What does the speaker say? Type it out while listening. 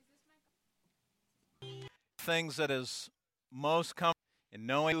things that is most comfortable in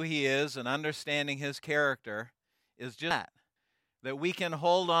knowing who he is and understanding his character is just that we can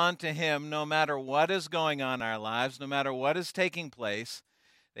hold on to him no matter what is going on in our lives, no matter what is taking place,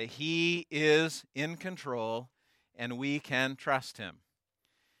 that he is in control and we can trust him.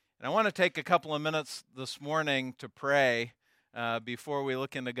 And I want to take a couple of minutes this morning to pray before we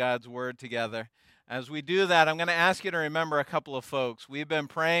look into God's Word together. As we do that, I'm going to ask you to remember a couple of folks. We've been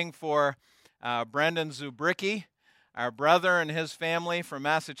praying for Brendan Zubricki, our brother and his family from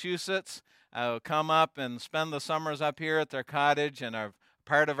Massachusetts, come up and spend the summers up here at their cottage and are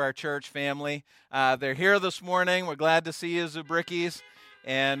part of our church family. They're here this morning. We're glad to see you, Zubrickis.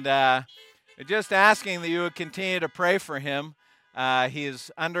 And we're just asking that you would continue to pray for him. He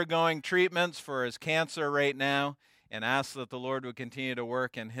is undergoing treatments for his cancer right now, and ask that the Lord would continue to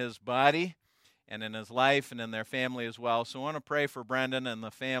work in his body and in his life and in their family as well. So I want to pray for Brendan and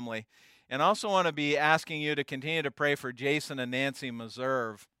the family. And also want to be asking you to continue to pray for Jason and Nancy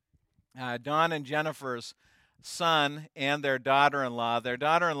Meserve, Don and Jennifer's son and their daughter-in-law. Their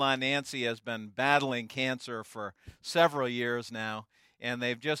daughter-in-law, Nancy, has been battling cancer for several years now, and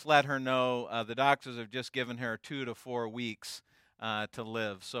they've just let her know, the doctors have just given her 2 to 4 weeks to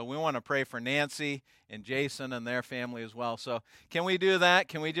live. So we want to pray for Nancy and Jason and their family as well. So can we do that?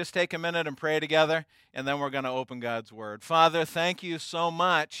 Can we just take a minute and pray together? And then we're going to open God's Word. Father, thank you so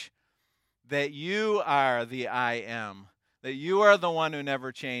much that you are the I am, that you are the one who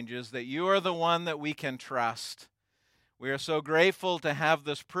never changes, that you are the one that we can trust. We are so grateful to have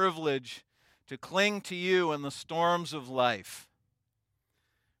this privilege to cling to you in the storms of life.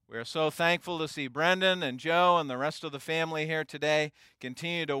 We are so thankful to see Brendan and Joe and the rest of the family here today.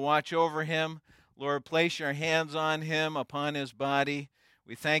 Continue to watch over him. Lord, place your hands on him, upon his body.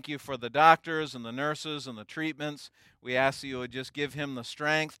 We thank you for the doctors and the nurses and the treatments. We ask that you would just give him the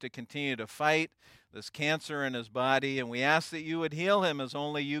strength to continue to fight this cancer in his body, and we ask that you would heal him as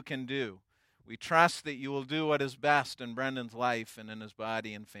only you can do. We trust that you will do what is best in Brendan's life and in his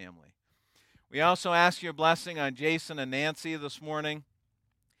body and family. We also ask your blessing on Jason and Nancy this morning.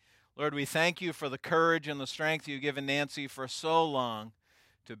 Lord, we thank you for the courage and the strength you've given Nancy for so long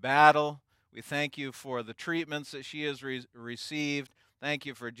to battle. We thank you for the treatments that she has received. Thank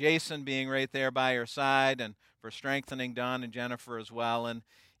you for Jason being right there by her side and for strengthening Don and Jennifer as well. And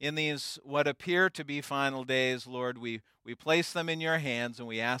in these what appear to be final days, Lord, we place them in your hands and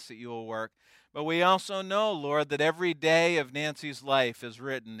we ask that you will work. But we also know, Lord, that every day of Nancy's life is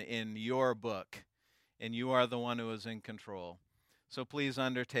written in your book, and you are the one who is in control. So please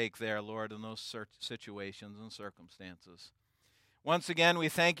undertake there, Lord, in those situations and circumstances. Once again, we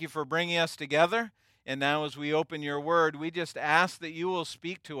thank you for bringing us together. And now as we open your word, we just ask that you will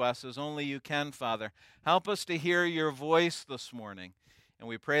speak to us as only you can, Father. Help us to hear your voice this morning. And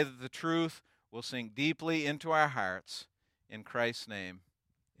we pray that the truth will sink deeply into our hearts. In Christ's name,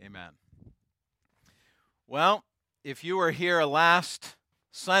 amen. Well, if you were here last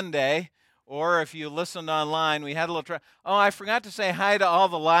Sunday, or if you listened online, we had a little I forgot to say hi to all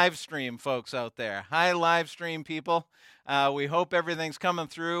the live stream folks out there. Hi, live stream people. We hope everything's coming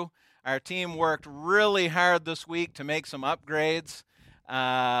through. Our team worked really hard this week to make some upgrades.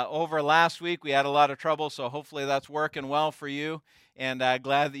 Over last week, we had a lot of trouble, so hopefully that's working well for you, and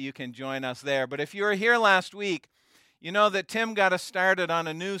glad that you can join us there. But if you were here last week, you know that Tim got us started on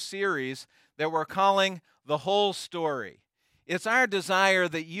a new series that we're calling The Whole Story. It's our desire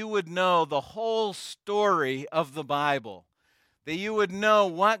that you would know the whole story of the Bible, that you would know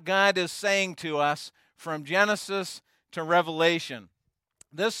what God is saying to us from Genesis to Revelation.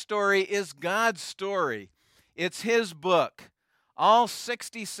 This story is God's story. It's his book. All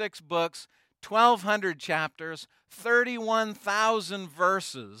 66 books, 1,200 chapters, 31,000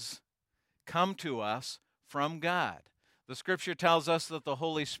 verses come to us from God. The Scripture tells us that the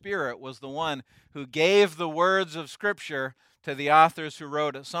Holy Spirit was the one who gave the words of Scripture to the authors who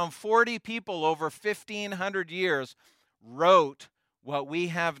wrote it. Some 40 people over 1,500 years wrote what we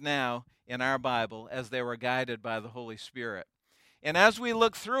have now in our Bible as they were guided by the Holy Spirit. And as we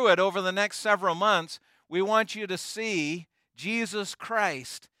look through it over the next several months, we want you to see Jesus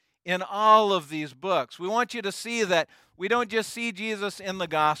Christ in all of these books. We want you to see that we don't just see Jesus in the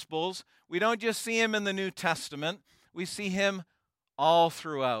Gospels. We don't just see him in the New Testament. We see him all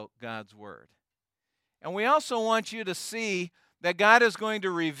throughout God's Word. And we also want you to see that God is going to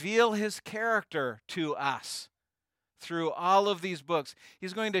reveal his character to us through all of these books.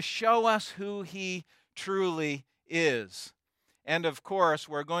 He's going to show us who he truly is. And of course,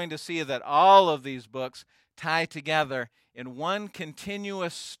 we're going to see that all of these books tie together in one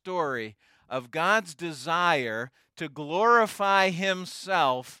continuous story of God's desire to glorify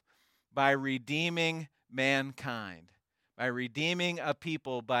himself by redeeming mankind, by redeeming a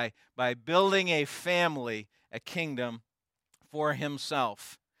people, by building a family, a kingdom for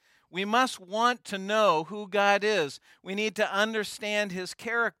himself. We must want to know who God is. We need to understand his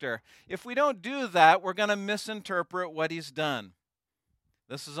character. If we don't do that, we're going to misinterpret what he's done.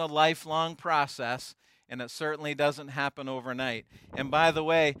 This is a lifelong process, and it certainly doesn't happen overnight. And by the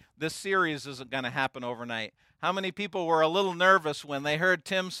way, this series isn't going to happen overnight. How many people were a little nervous when they heard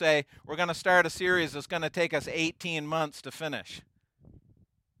Tim say, we're going to start a series that's going to take us 18 months to finish?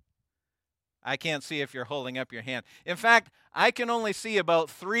 I can't see if you're holding up your hand. In fact, I can only see about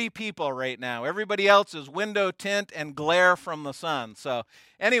 3 people right now. Everybody else is window tint and glare from the sun. So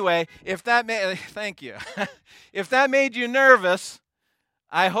anyway, thank you. If that made you nervous,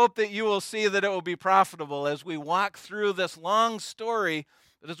 I hope that you will see that it will be profitable as we walk through this long story,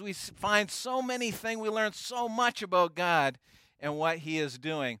 but as we find so many things, we learn so much about God and what he is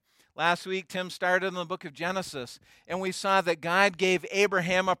doing. Last week, Tim started in the book of Genesis, and we saw that God gave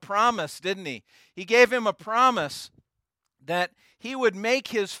Abraham a promise, didn't he? He gave him a promise that he would make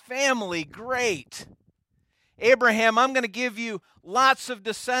his family great. Abraham, I'm going to give you lots of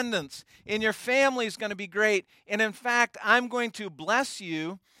descendants, and your family is going to be great. And in fact, I'm going to bless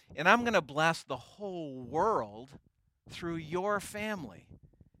you, and I'm going to bless the whole world through your family.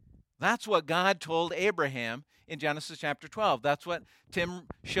 That's what God told Abraham in Genesis chapter 12. That's what Tim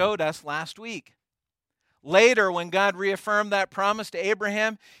showed us last week. Later, when God reaffirmed that promise to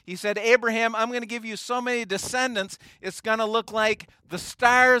Abraham, he said, Abraham, I'm going to give you so many descendants, it's going to look like the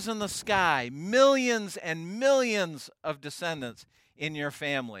stars in the sky, millions and millions of descendants in your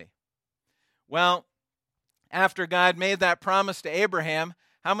family. Well, after God made that promise to Abraham,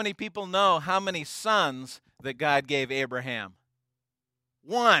 how many people know how many sons that God gave Abraham?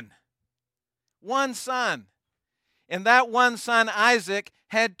 One. One son. And that one son, Isaac,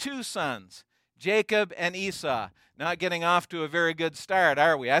 had 2 sons, Jacob and Esau. Not getting off to a very good start,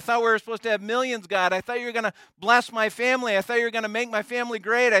 are we? I thought we were supposed to have millions, God. I thought you were going to bless my family. I thought you were going to make my family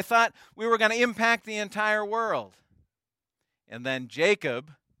great. I thought we were going to impact the entire world. And then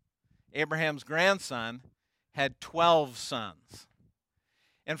Jacob, Abraham's grandson, had 12 sons.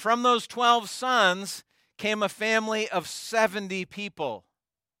 And from those 12 sons came a family of 70 people.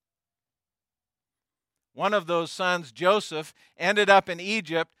 One of those sons, Joseph, ended up in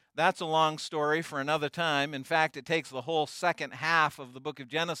Egypt. That's a long story for another time. In fact, it takes the whole second half of the book of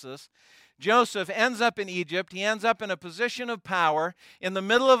Genesis. Joseph ends up in Egypt. He ends up in a position of power in the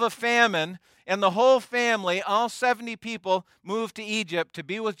middle of a famine, and the whole family, all 70 people, move to Egypt to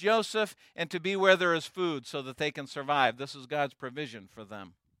be with Joseph and to be where there is food so that they can survive. This is God's provision for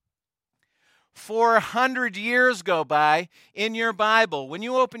them. 400 years go by in your Bible. When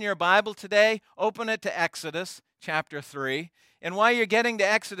you open your Bible today, open it to Exodus chapter 3. And while you're getting to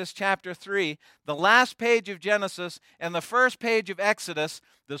Exodus chapter 3, the last page of Genesis and the first page of Exodus,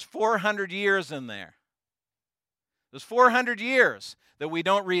 there's 400 years in there. There's 400 years that we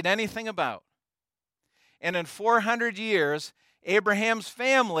don't read anything about. And in 400 years, Abraham's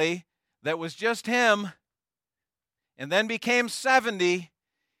family, that was just him, and then became 70,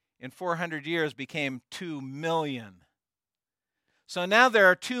 in 400 years became 2 million. So now there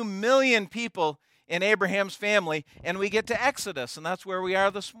are 2 million people in Abraham's family, and we get to Exodus, and that's where we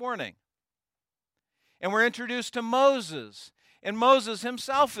are this morning. And we're introduced to Moses. And Moses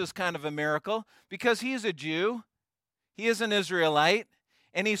himself is kind of a miracle because he's a Jew, he is an Israelite,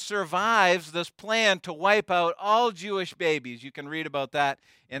 and he survives this plan to wipe out all Jewish babies. You can read about that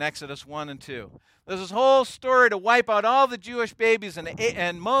in Exodus 1 and 2. There's this whole story to wipe out all the Jewish babies,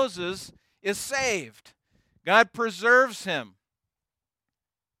 and Moses is saved. God preserves him.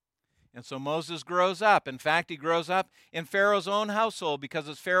 And so Moses grows up. In fact, he grows up in Pharaoh's own household because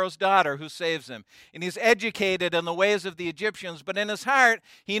it's Pharaoh's daughter who saves him. And he's educated in the ways of the Egyptians, but in his heart,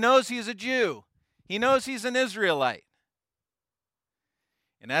 he knows he's a Jew. He knows he's an Israelite.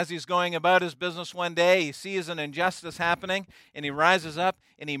 And as he's going about his business one day, he sees an injustice happening, and he rises up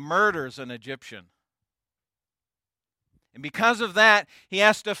and he murders an Egyptian. And because of that, he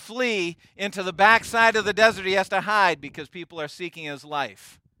has to flee into the backside of the desert. He has to hide because people are seeking his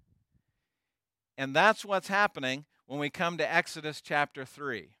life. And that's what's happening when we come to Exodus chapter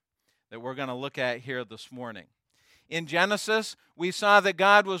 3 that we're going to look at here this morning. In Genesis, we saw that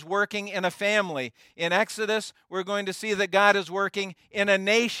God was working in a family. In Exodus, we're going to see that God is working in a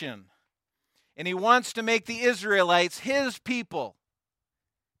nation. And he wants to make the Israelites his people,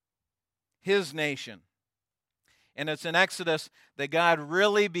 his nation. And it's in Exodus that God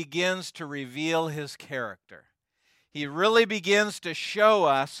really begins to reveal his character. He really begins to show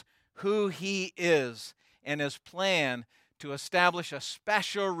us who he is and his plan to establish a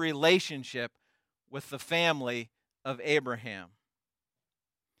special relationship with the family of Abraham.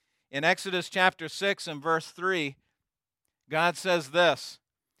 In Exodus chapter 6 and verse 3, God says this,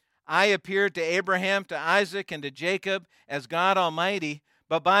 I appeared to Abraham, to Isaac, and to Jacob as God Almighty,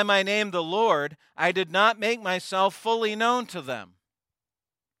 but by my name the Lord, I did not make myself fully known to them.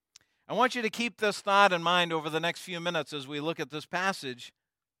 I want you to keep this thought in mind over the next few minutes as we look at this passage,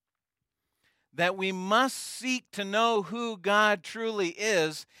 that we must seek to know who God truly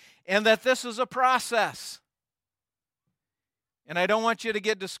is, and that this is a process. And I don't want you to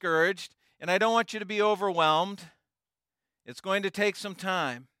get discouraged, and I don't want you to be overwhelmed. It's going to take some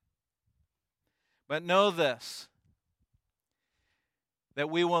time. But know this, that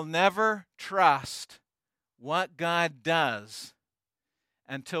we will never trust what God does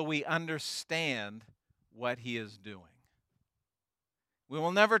until we understand what He is doing. We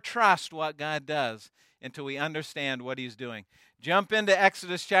will never trust what God does until we understand what He's doing. Jump into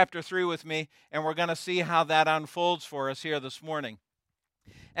Exodus chapter 3 with me, and we're going to see how that unfolds for us here this morning.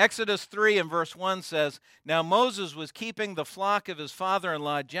 Exodus 3 and verse 1 says, Now Moses was keeping the flock of his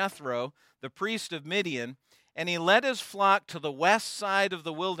father-in-law Jethro, the priest of Midian, and he led his flock to the west side of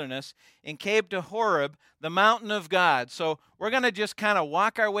the wilderness and came to Horeb, the mountain of God. So we're going to just kind of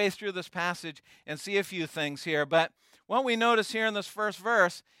walk our way through this passage and see a few things here. But what we notice here in this first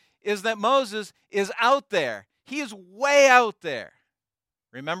verse is that Moses is out there. He is way out there.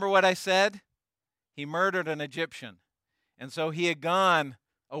 Remember what I said? He murdered an Egyptian. And so he had gone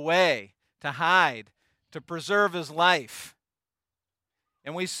away to hide, to preserve his life.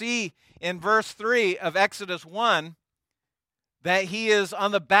 And we see in verse 3 of Exodus 1 that he is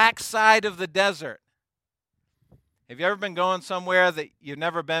on the backside of the desert. Have you ever been going somewhere that you've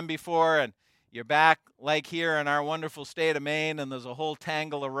never been before, and you're back like here in our wonderful state of Maine, and there's a whole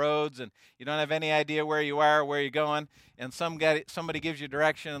tangle of roads, and you don't have any idea where you are or where you're going, and somebody gives you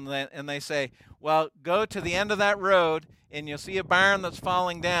direction, and they say, well, go to the end of that road, and you'll see a barn that's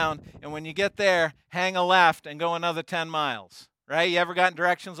falling down, and when you get there, hang a left and go another 10 miles. Right? You ever gotten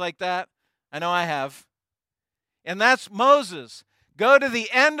directions like that? I know I have. And that's Moses. Go to the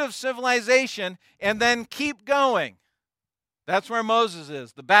end of civilization and then keep going. That's where Moses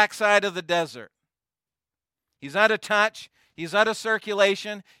is, the backside of the desert. He's out of touch. He's out of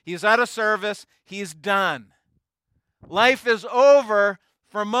circulation. He's out of service. He's done. Life is over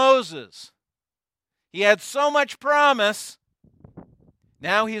for Moses. He had so much promise.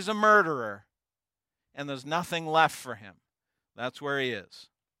 Now he's a murderer. And there's nothing left for him. That's where he is.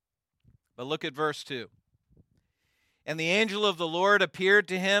 But look at verse 2. And the angel of the Lord appeared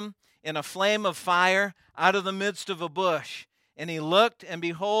to him in a flame of fire out of the midst of a bush. And he looked, and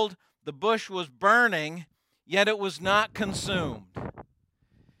behold, the bush was burning, yet it was not consumed.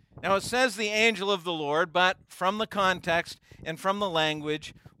 Now it says the angel of the Lord, but from the context and from the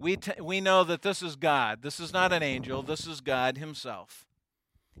language, we know that this is God. This is not an angel. This is God himself.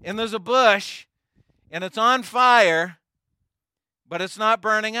 And there's a bush, and it's on fire, but it's not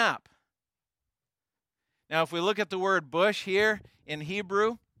burning up. Now, if we look at the word bush here in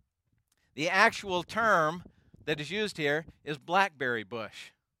Hebrew, the actual term that is used here is blackberry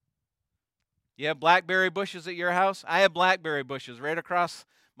bush. You have blackberry bushes at your house? I have blackberry bushes right across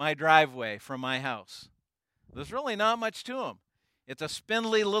my driveway from my house. There's really not much to them. It's a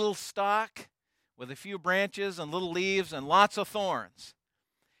spindly little stalk with a few branches and little leaves and lots of thorns.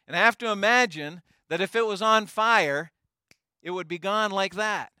 And I have to imagine that if it was on fire, it would be gone like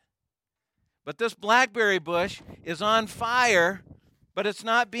that. But this blackberry bush is on fire, but it's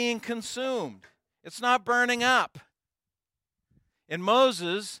not being consumed. It's not burning up. And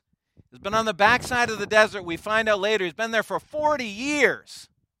Moses has been on the backside of the desert. We find out later he's been there for 40 years.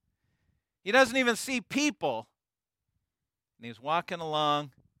 He doesn't even see people. And he's walking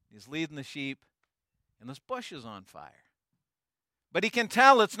along, he's leading the sheep, and this bush is on fire. But he can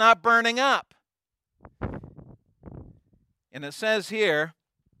tell it's not burning up. And it says here,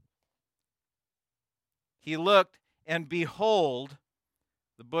 he looked, and behold,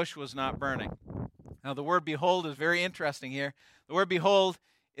 the bush was not burning. Now, the word behold is very interesting here. The word behold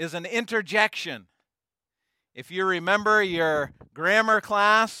is an interjection. If you remember your grammar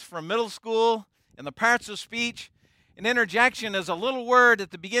class from middle school and the parts of speech, an interjection is a little word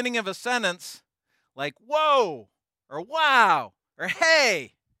at the beginning of a sentence like whoa, or wow, or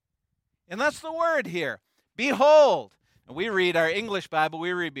hey. And that's the word here. Behold. And we read our English Bible,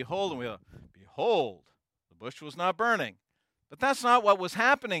 we read behold, and we go, behold, the bush was not burning. But that's not what was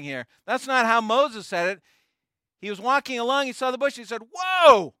happening here. That's not how Moses said it. He was walking along, he saw the bush, he said,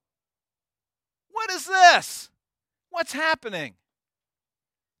 whoa, what is this? What's happening?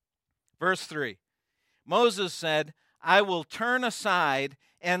 Verse 3, Moses said, I will turn aside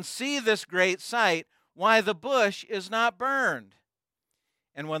and see this great sight, why the bush is not burned.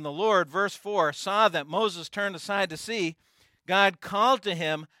 And when the Lord, verse 4, saw that Moses turned aside to see, God called to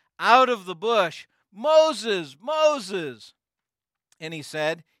him out of the bush, Moses, Moses. And he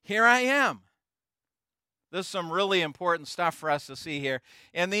said, Here I am. This is some really important stuff for us to see here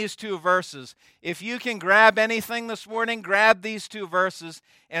in these two verses. If you can grab anything this morning, grab these two verses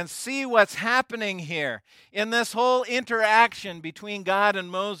and see what's happening here in this whole interaction between God and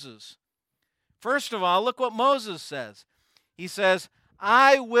Moses. First of all, look what Moses says. He says,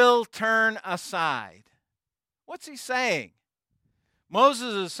 I will turn aside. What's he saying?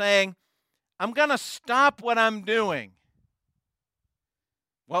 Moses is saying, I'm going to stop what I'm doing.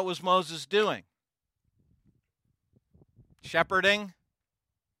 What was Moses doing? Shepherding,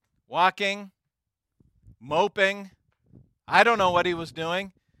 walking, moping. I don't know what he was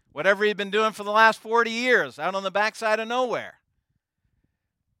doing. Whatever he'd been doing for the last 40 years out on the backside of nowhere.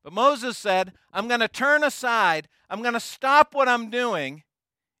 But Moses said, I'm going to turn aside. I'm going to stop what I'm doing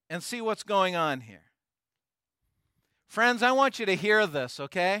and see what's going on here. Friends, I want you to hear this,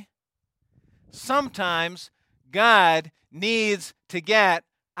 okay? Sometimes God needs to get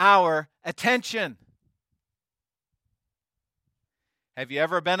our attention. Have you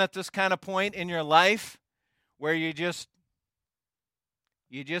ever been at this kind of point in your life where you're just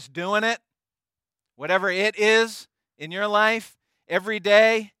doing it? Whatever it is in your life, every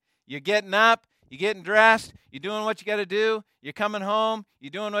day, you're getting up, you're getting dressed, you're doing what you got to do, you're coming home, you're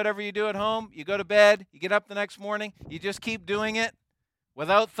doing whatever you do at home, you go to bed, you get up the next morning, you just keep doing it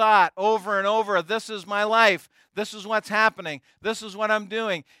without thought, over and over. This is my life. This is what's happening. This is what I'm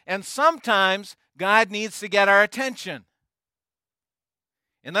doing. And sometimes God needs to get our attention.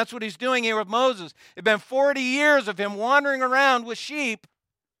 And that's what he's doing here with Moses. It's been 40 years of him wandering around with sheep.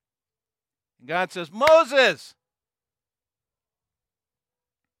 And God says, Moses!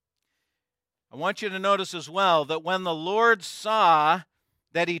 I want you to notice as well that when the Lord saw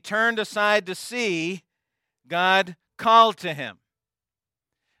that he turned aside to see, God called to him.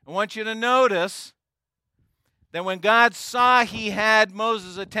 I want you to notice that when God saw he had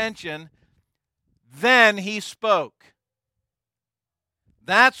Moses' attention, then he spoke.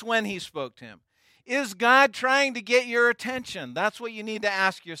 That's when he spoke to him. Is God trying to get your attention? That's what you need to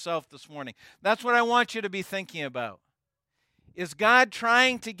ask yourself this morning. That's what I want you to be thinking about. Is God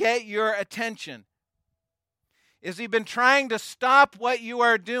trying to get your attention? Is he been trying to stop what you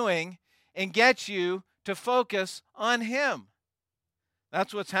are doing and get you to focus on him?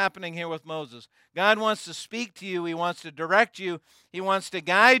 That's what's happening here with Moses. God wants to speak to you. He wants to direct you. He wants to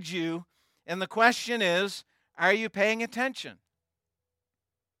guide you. And the question is, are you paying attention?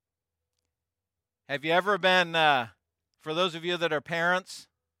 Have you ever been, for those of you that are parents,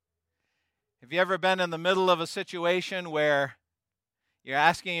 have you ever been in the middle of a situation where you're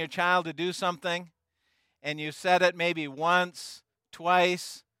asking your child to do something and you said it maybe once,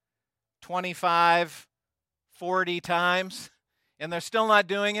 twice, 25, 40 times, and they're still not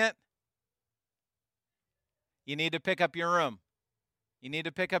doing it? You need to pick up your room. You need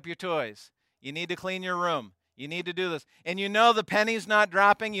to pick up your toys. You need to clean your room. You need to do this. And you know the penny's not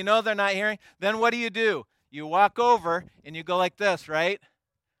dropping. You know they're not hearing. Then what do? You walk over and you go like this, right?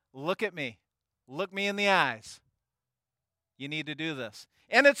 Look at me. Look me in the eyes. You need to do this.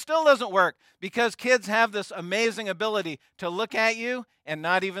 And it still doesn't work because kids have this amazing ability to look at you and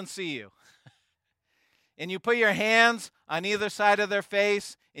not even see you. And you put your hands on either side of their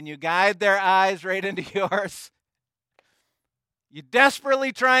face and you guide their eyes right into yours. You're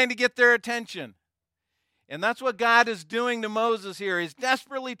desperately trying to get their attention. And that's what God is doing to Moses here. He's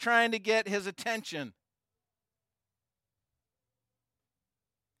desperately trying to get his attention.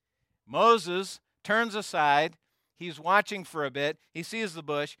 Moses turns aside. He's watching for a bit. He sees the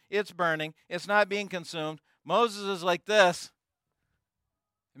bush. It's burning. It's not being consumed. Moses is like this.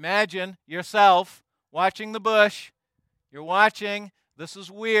 Imagine yourself watching the bush. You're watching. This is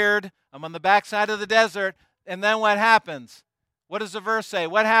weird. I'm on the backside of the desert. And then what happens? What does the verse say?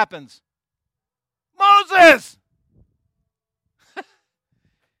 What happens? Moses!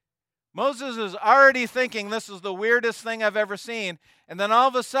 Moses is already thinking this is the weirdest thing I've ever seen. And then all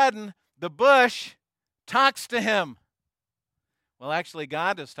of a sudden, the bush talks to him. Well, actually,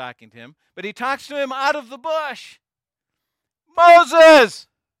 God is talking to him, but he talks to him out of the bush. Moses!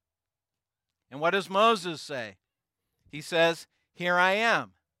 And what does Moses say? He says, Here I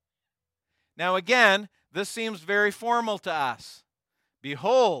am. Now again, this seems very formal to us.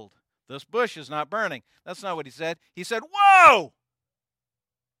 Behold, this bush is not burning. That's not what he said. He said, Whoa!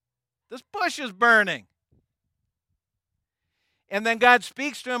 This bush is burning. And then God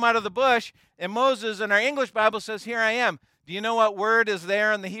speaks to him out of the bush, and Moses in our English Bible says, Here I am. Do you know what word is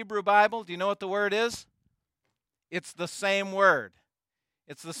there in the Hebrew Bible? Do you know what the word is? It's the same word.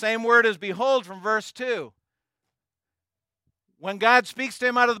 It's the same word as behold from verse 2. When God speaks to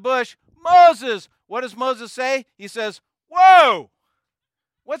him out of the bush, Moses, what does Moses say? He says, whoa,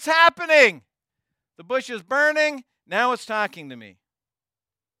 what's happening? The bush is burning, now it's talking to me.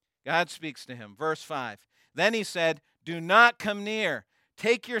 God speaks to him. Verse 5. Then he said, do not come near.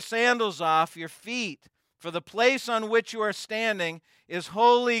 Take your sandals off your feet, for the place on which you are standing is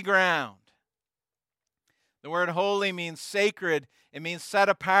holy ground. The word holy means sacred. It means set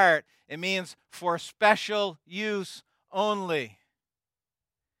apart. It means for special use only.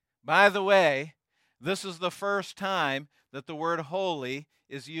 By the way, this is the first time that the word holy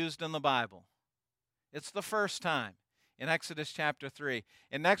is used in the Bible. It's the first time in Exodus chapter 3.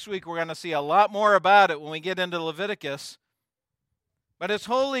 And next week we're going to see a lot more about it when we get into Leviticus. But it's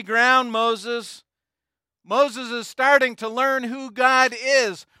holy ground, Moses. Moses is starting to learn who God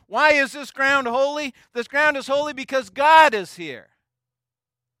is. Why is this ground holy? This ground is holy because God is here.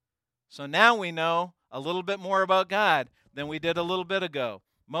 So now we know a little bit more about God than we did a little bit ago.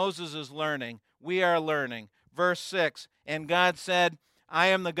 Moses is learning. We are learning. Verse 6, and God said, I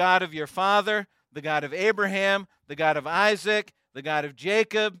am the God of your father, the God of Abraham, the God of Isaac, the God of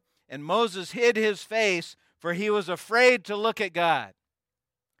Jacob. And Moses hid his face, for he was afraid to look at God.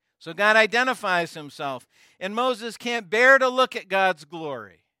 So God identifies himself, and Moses can't bear to look at God's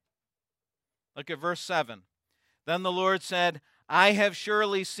glory. Look at verse 7. Then the Lord said, I have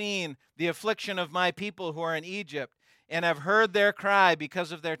surely seen the affliction of my people who are in Egypt, and have heard their cry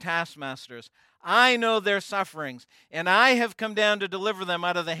because of their taskmasters. I know their sufferings, and I have come down to deliver them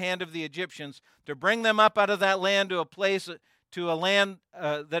out of the hand of the Egyptians, to bring them up out of that land to a land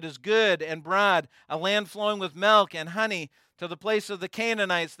that is good and broad, a land flowing with milk and honey, to the place of the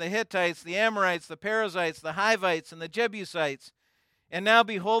Canaanites, the Hittites, the Amorites, the Perizzites, the Hivites, and the Jebusites. And now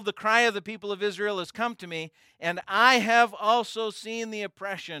behold, the cry of the people of Israel has come to me, and I have also seen the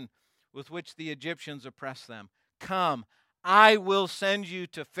oppression with which the Egyptians oppress them. Come, I will send you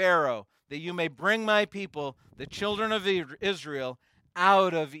to Pharaoh, that you may bring my people, the children of Israel,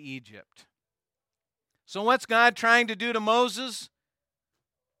 out of Egypt. So what's God trying to do to Moses?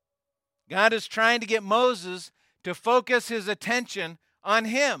 God is trying to get Moses to focus his attention on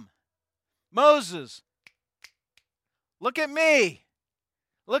him. Moses, look at me.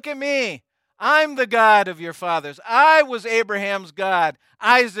 Look at me. I'm the God of your fathers. I was Abraham's God,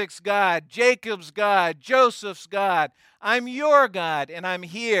 Isaac's God, Jacob's God, Joseph's God. I'm your God, and I'm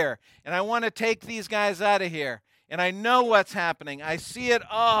here. And I want to take these guys out of here. And I know what's happening. I see it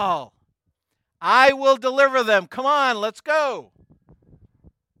all. I will deliver them. Come on, let's go.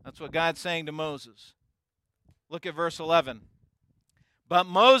 That's what God's saying to Moses. Look at verse 11. But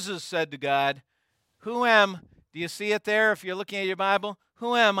Moses said to God, do you see it there if you're looking at your Bible?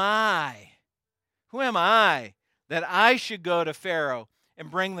 Who am I? Who am I that I should go to Pharaoh and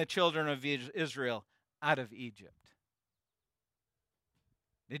bring the children of Israel out of Egypt?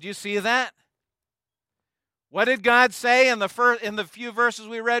 Did you see that? What did God say in the few verses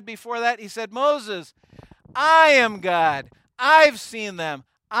we read before that? He said, Moses, I am God. I've seen them.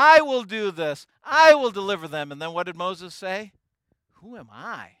 I will do this. I will deliver them. And then what did Moses say? Who am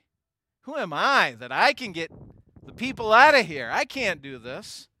I? Who am I that I can get the people out of here? I can't do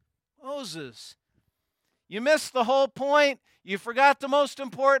this. Moses, you missed the whole point. You forgot the most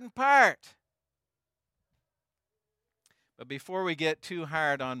important part. But before we get too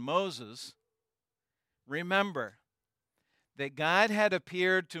hard on Moses, remember that God had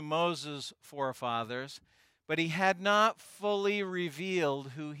appeared to Moses' forefathers, but he had not fully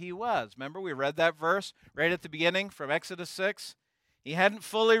revealed who he was. Remember, we read that verse right at the beginning from Exodus 6? He hadn't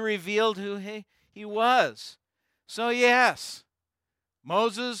fully revealed who he was. So yes,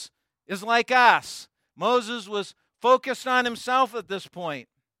 Moses is like us. Moses was focused on himself at this point,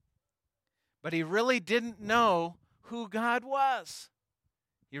 but he really didn't know who God was.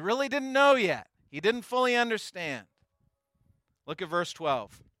 He really didn't know yet. He didn't fully understand. Look at verse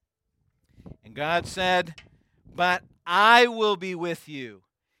 12. And God said, but I will be with you,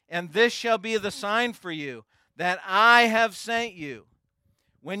 and this shall be the sign for you that I have sent you.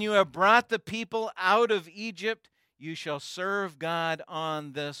 When you have brought the people out of Egypt, you shall serve God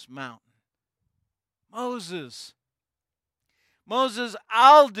on this mountain. Moses,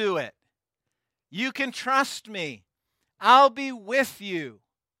 I'll do it. You can trust me. I'll be with you.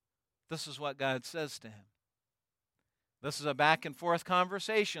 This is what God says to him. This is a back and forth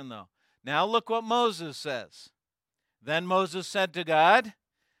conversation, though. Now look what Moses says. Then Moses said to God,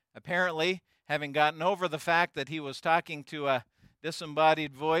 apparently having gotten over the fact that he was talking to a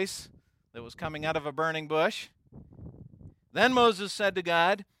disembodied voice that was coming out of a burning bush, Then Moses said to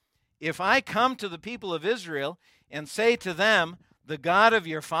God, if I come to the people of Israel and say to them, the God of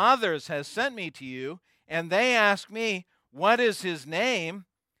your fathers has sent me to you, and they ask me, what is his name?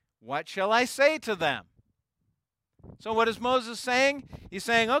 What shall I say to them? So what is Moses saying? He's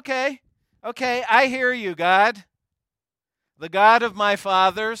saying, okay, I hear you, God. The God of my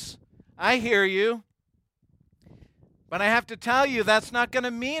fathers, I hear you. But I have to tell you, that's not going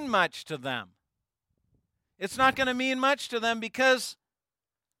to mean much to them. It's not going to mean much to them because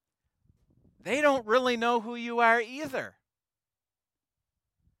they don't really know who you are either.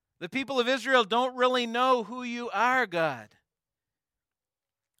 The people of Israel don't really know who you are, God.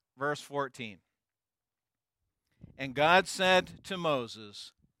 Verse 14. And God said to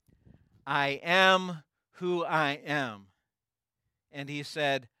Moses, I am who I am. And he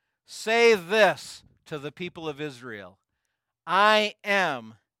said, say this to the people of Israel, I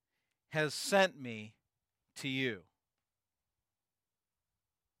am has sent me to you.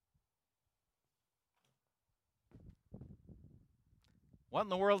 What in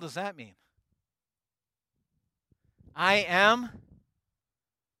the world does that mean? I am?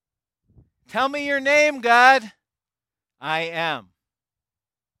 Tell me your name, God. I am.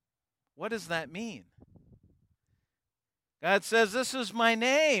 What does that mean? God says, this is my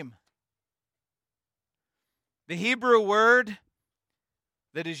name. The Hebrew word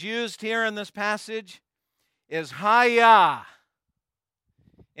that is used here in this passage is Hayah.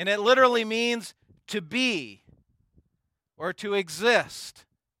 And it literally means to be or to exist.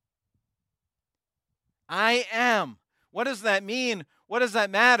 I am. What does that mean? What does that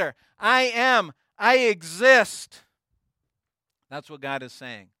matter? I am. I exist. That's what God is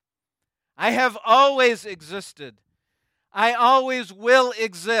saying. I have always existed. I always will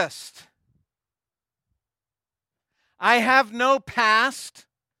exist. I have no past,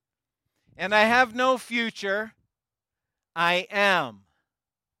 and I have no future. I am.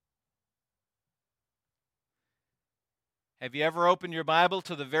 Have you ever opened your Bible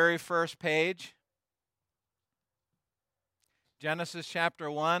to the very first page? Genesis chapter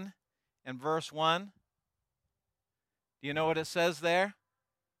 1 and verse 1. Do you know what it says there?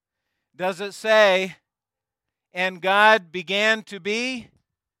 Does it say, and God began to be?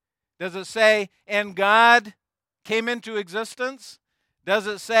 Does it say, and God came into existence? Does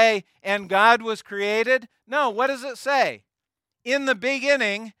it say, and God was created? No, what does it say? In the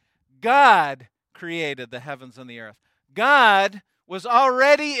beginning, God created the heavens and the earth. God was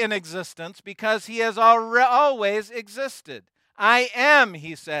already in existence because he has always existed. I am,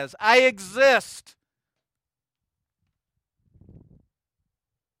 he says. I exist.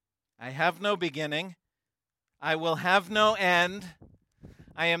 I have no beginning. I will have no end.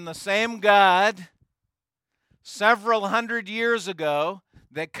 I am the same God several hundred years ago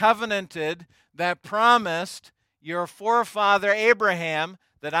that covenanted, that promised your forefather Abraham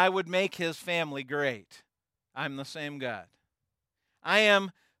that I would make his family great. I'm the same God. I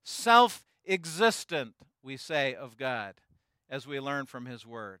am self-existent, we say of God, as we learn from his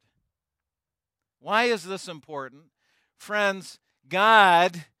word. Why is this important? Friends,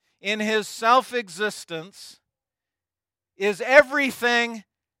 God, in his self-existence, is everything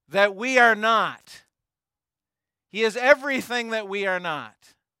that we are not. He is everything that we are not.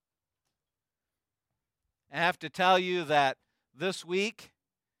 I have to tell you that this week,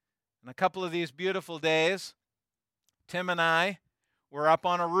 and a couple of these beautiful days, Tim and I were up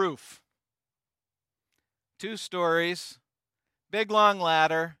on a roof. 2 stories, big long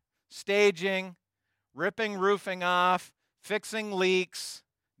ladder, staging, ripping roofing off, fixing leaks,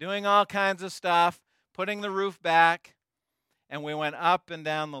 doing all kinds of stuff, putting the roof back, and we went up and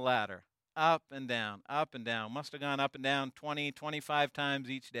down the ladder. Up and down, up and down. Must have gone up and down 20, 25 times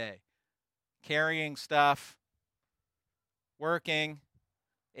each day. Carrying stuff, working,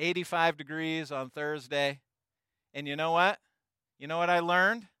 85 degrees on Thursday. And you know what? You know what I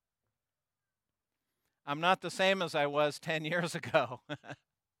learned? I'm not the same as I was 10 years ago.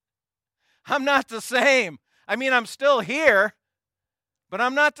 I'm not the same. I mean, I'm still here, but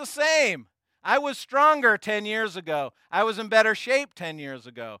I'm not the same. I was stronger 10 years ago. I was in better shape 10 years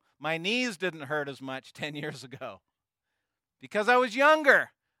ago. My knees didn't hurt as much 10 years ago because I was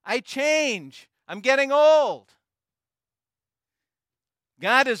younger. I change. I'm getting old.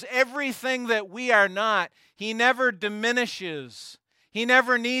 God is everything that we are not. He never diminishes. He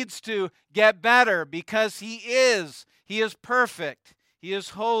never needs to get better because he is. He is perfect. He is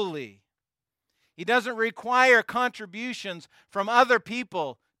holy. He doesn't require contributions from other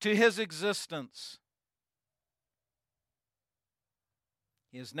people to his existence.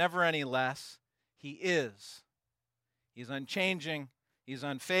 He is never any less. He is. He's unchanging. He's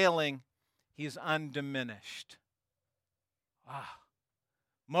unfailing. He's undiminished.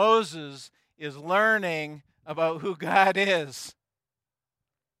 Moses is learning about who God is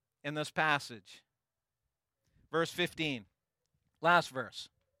in this passage. Verse 15, last verse.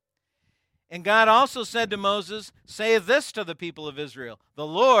 And God also said to Moses, say this to the people of Israel, the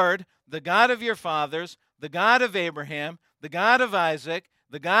Lord, the God of your fathers, the God of Abraham, the God of Isaac,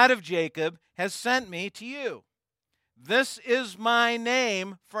 the God of Jacob, has sent me to you. This is my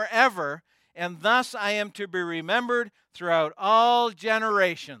name forever, and thus I am to be remembered throughout all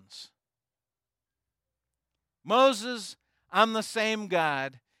generations. Moses, I'm the same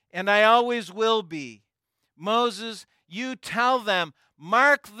God, and I always will be. Moses, you tell them,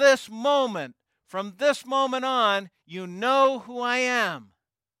 mark this moment. From this moment on, you know who I am.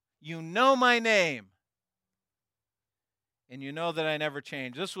 You know my name. And you know that I never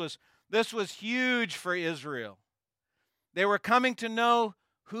change. This was huge for Israel. They were coming to know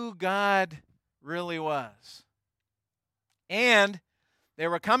who God really was. And they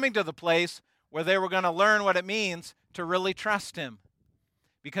were coming to the place where they were going to learn what it means to really trust Him.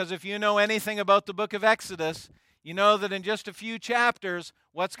 Because if you know anything about the book of Exodus, you know that in just a few chapters,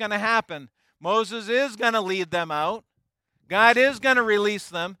 what's going to happen? Moses is going to lead them out. God is going to release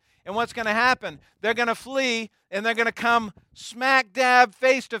them. And what's going to happen? They're going to flee, and they're going to come smack dab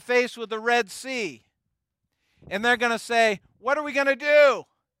face to face with the Red Sea. And they're going to say, what are we going to do?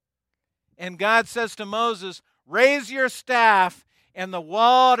 And God says to Moses, raise your staff, and the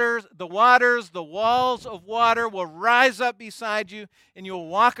walls of water will rise up beside you, and you'll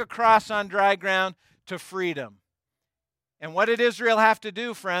walk across on dry ground to freedom. And what did Israel have to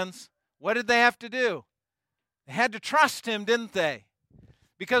do, friends? What did they have to do? They had to trust Him, didn't they?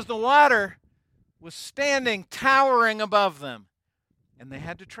 Because the water was standing, towering above them. And they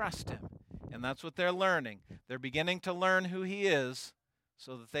had to trust Him. And that's what they're learning. They're beginning to learn who He is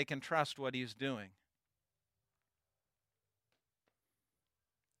so that they can trust what He's doing.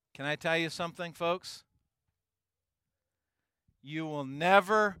 Can I tell you something, folks? You will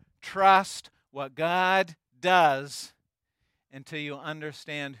never trust what God does until you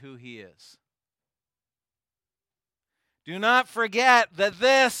understand who He is. Do not forget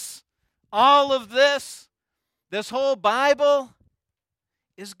that all of this whole Bible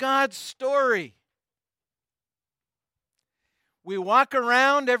is God's story. We walk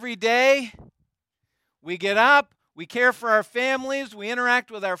around every day. We get up. We care for our families. We interact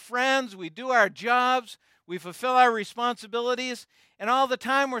with our friends. We do our jobs. We fulfill our responsibilities. And all the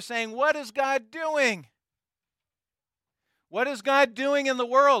time we're saying, what is God doing? What is God doing in the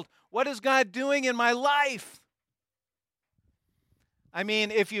world? What is God doing in my life? I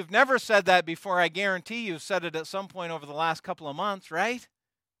mean, if you've never said that before, I guarantee you've said it at some point over the last couple of months, right?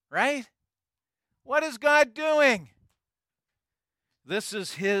 Right? What is God doing? This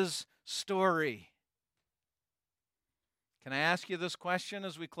is His story. Can I ask you this question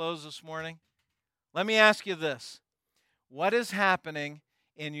as we close this morning? Let me ask you this. What is happening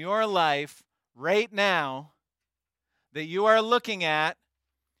in your life right now that you are looking at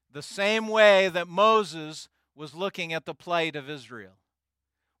the same way that Moses was looking at the plight of Israel?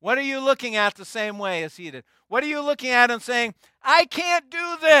 What are you looking at the same way as he did? What are you looking at and saying, I can't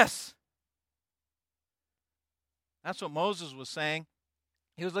do this? That's what Moses was saying.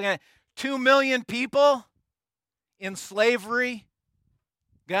 He was looking at 2 million people in slavery.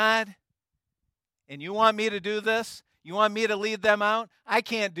 God, and you want me to do this? You want me to lead them out? I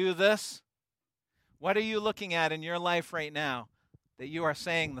can't do this. What are you looking at in your life right now that you are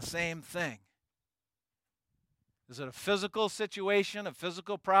saying the same thing? Is it a physical situation, a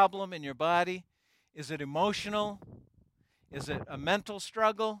physical problem in your body? Is it emotional? Is it a mental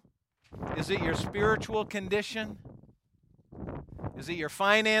struggle? Is it your spiritual condition? Is it your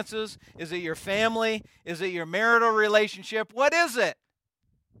finances? Is it your family? Is it your marital relationship? What is it?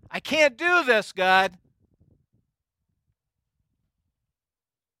 I can't do this, God.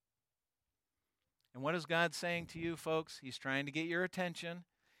 And what is God saying to you, folks? He's trying to get your attention.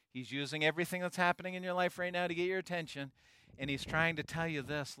 He's using everything that's happening in your life right now to get your attention. And He's trying to tell you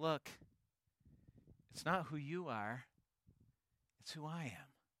this. Look, it's not who you are. It's who I am.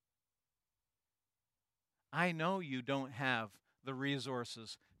 I know you don't have the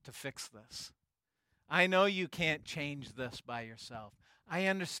resources to fix this. I know you can't change this by yourself. I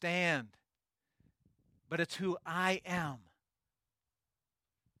understand. But it's who I am.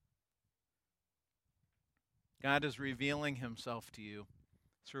 God is revealing Himself to you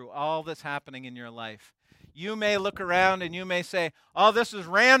through all that's happening in your life. You may look around and you may say, oh, this is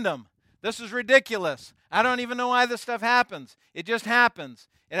random. This is ridiculous. I don't even know why this stuff happens. It just happens.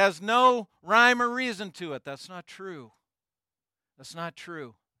 It has no rhyme or reason to it. That's not true. That's not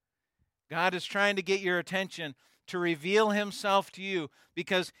true. God is trying to get your attention to reveal himself to you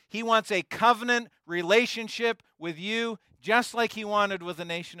because he wants a covenant relationship with you just like he wanted with the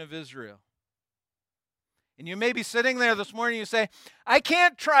nation of Israel. And you may be sitting there this morning and you say, I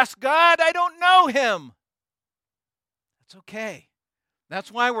can't trust God. I don't know him. That's okay.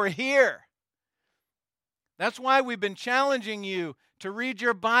 That's why we're here. That's why we've been challenging you to read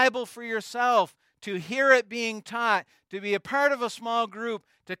your Bible for yourself, to hear it being taught, to be a part of a small group,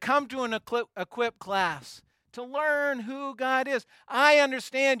 to come to an equip class, to learn who God is. I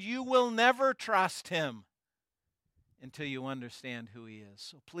understand you will never trust him until you understand who he is.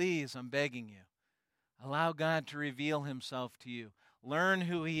 So please, I'm begging you, allow God to reveal himself to you. Learn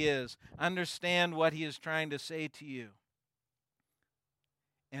who he is. Understand what he is trying to say to you.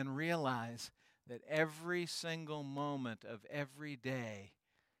 And realize that every single moment of every day,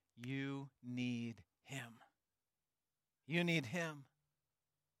 you need him. You need him.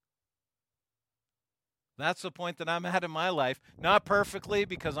 That's the point that I'm at in my life. Not perfectly,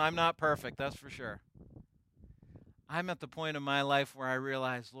 because I'm not perfect, that's for sure. I'm at the point in my life where I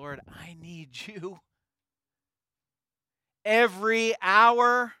realize, Lord, I need you. Every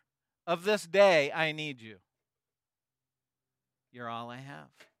hour of this day, I need you. You're all I have.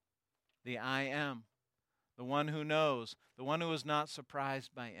 The I am. The one who knows. The one who is not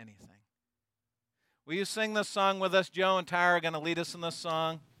surprised by anything. Will you sing this song with us? Joe and Tyra are going to lead us in this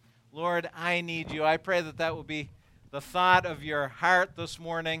song. Lord, I need you. I pray that that will be the thought of your heart this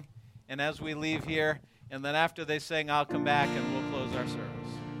morning and as we leave here. And then after they sing, I'll come back and we'll close our service.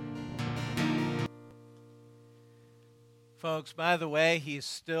 Folks, by the way, he's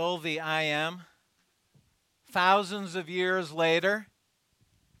still the I am. Thousands of years later,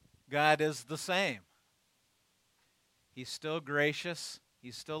 God is the same. He's still gracious.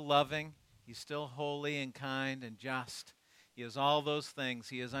 He's still loving. He's still holy and kind and just. He is all those things.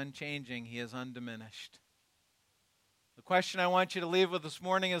 He is unchanging. He is undiminished. The question I want you to leave with this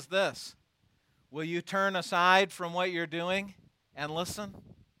morning is this. Will you turn aside from what you're doing and listen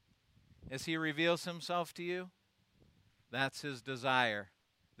as he reveals himself to you? That's his desire,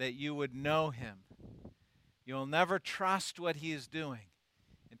 that you would know him. You'll never trust what he is doing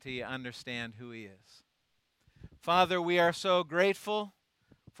until you understand who he is. Father, we are so grateful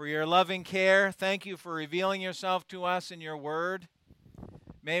for your loving care. Thank you for revealing yourself to us in your word.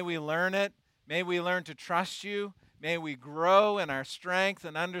 May we learn it. May we learn to trust you. May we grow in our strength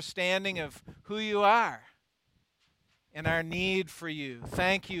and understanding of who you are and our need for you.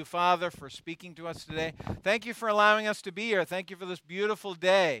 Thank you, Father, for speaking to us today. Thank you for allowing us to be here. Thank you for this beautiful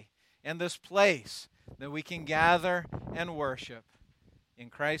day and this place that we can gather and worship. In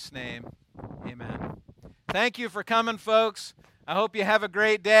Christ's name, amen. Thank you for coming, folks. I hope you have a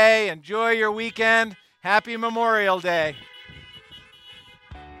great day. Enjoy your weekend. Happy Memorial Day.